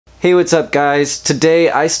Hey, what's up guys?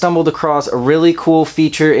 Today I stumbled across a really cool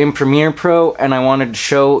feature in Premiere Pro and I wanted to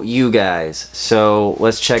show you guys. So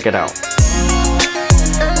let's check it out.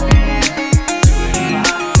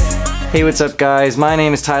 Hey, what's up guys? My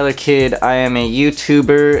name is Tyler Kidd. I am a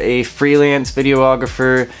YouTuber, a freelance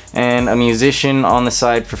videographer, and a musician on the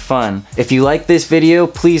side for fun. If you like this video,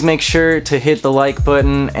 please make sure to hit the like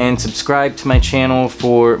button and subscribe to my channel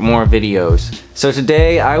for more videos. So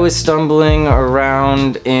today I was stumbling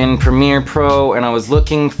around in Premiere Pro and I was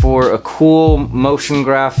looking for a cool motion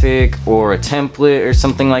graphic or a template or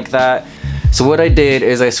something like that. So what I did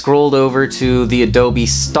is I scrolled over to the Adobe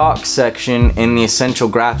stock section in the essential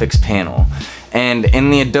graphics panel. And in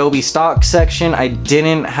the Adobe stock section, I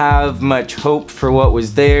didn't have much hope for what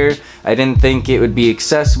was there. I didn't think it would be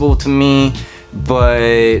accessible to me,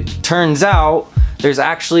 but turns out there's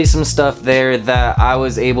actually some stuff there that I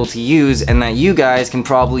was able to use and that you guys can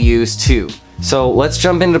probably use too. So let's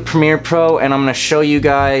jump into Premiere Pro and I'm gonna show you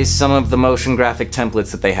guys some of the motion graphic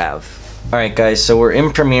templates that they have. Alright guys, so we're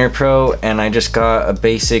in Premiere Pro and I just got a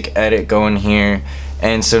basic edit going here.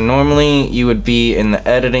 And so normally you would be in the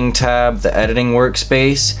editing tab, the editing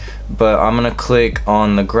workspace, but I'm gonna click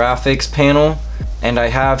on the graphics panel and I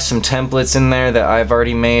have some templates in there that I've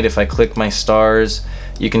already made. If I click my stars,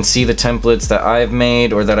 you can see the templates that I've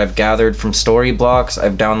made or that I've gathered from Storyblocks.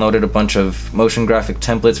 I've downloaded a bunch of motion graphic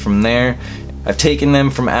templates from there. I've taken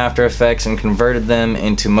them from After Effects and converted them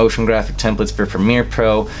into motion graphic templates for Premiere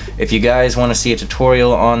Pro. If you guys want to see a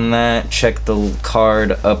tutorial on that, check the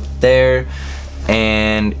card up there.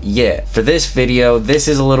 And yeah, for this video, this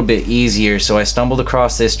is a little bit easier, so I stumbled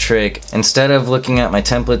across this trick. Instead of looking at my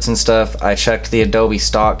templates and stuff, I checked the Adobe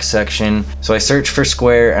stock section. So I searched for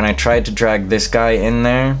square and I tried to drag this guy in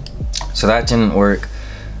there. So that didn't work.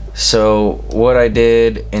 So what I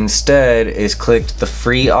did instead is clicked the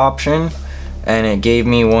free option and it gave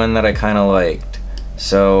me one that I kind of liked.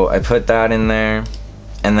 So I put that in there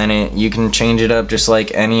and then you can change it up just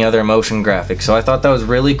like any other motion graphic. So I thought that was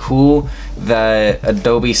really cool that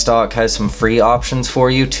Adobe stock has some free options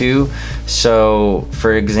for you too. So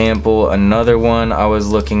for example, another one I was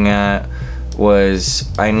looking at was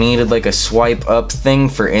I needed like a swipe up thing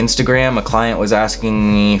for Instagram. A client was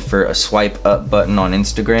asking me for a swipe up button on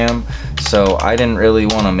Instagram, so I didn't really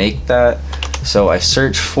want to make that. So I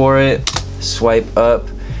searched for it, swipe up,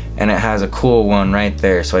 and it has a cool one right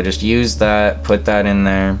there. So I just used that, put that in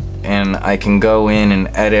there, and I can go in and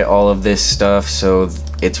edit all of this stuff so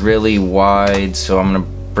it's really wide. So I'm gonna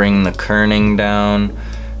bring the kerning down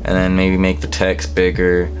and then maybe make the text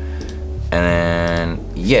bigger, and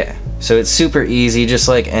then yeah. So it's super easy, just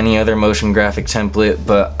like any other motion graphic template,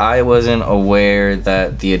 but I wasn't aware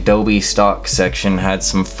that the Adobe stock section had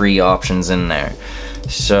some free options in there.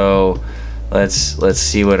 So let's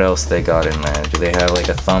see what else they got in there. Do they have like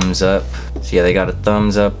a thumbs up? So yeah, they got a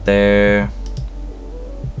thumbs up there.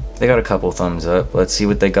 They got a couple thumbs up. Let's see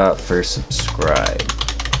what they got for subscribe.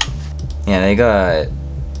 Yeah, they got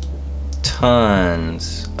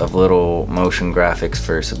tons of little motion graphics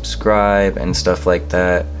for subscribe and stuff like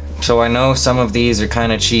that. So I know some of these are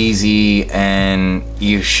kind of cheesy and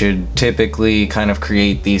you should typically kind of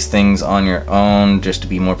create these things on your own just to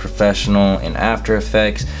be more professional in After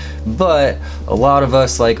Effects, but a lot of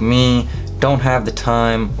us like me don't have the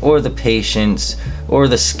time or the patience or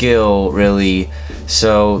the skill really.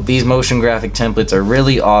 So these motion graphic templates are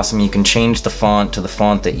really awesome. You can change the font to the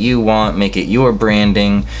font that you want, make it your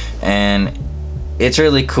branding, and it's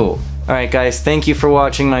really cool. Alright guys, thank you for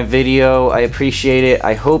watching my video. I appreciate it.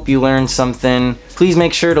 I hope you learned something. Please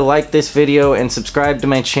make sure to like this video and subscribe to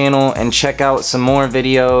my channel and check out some more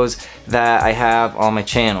videos that I have on my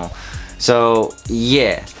channel. So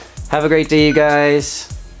yeah, have a great day you guys.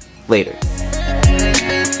 Later.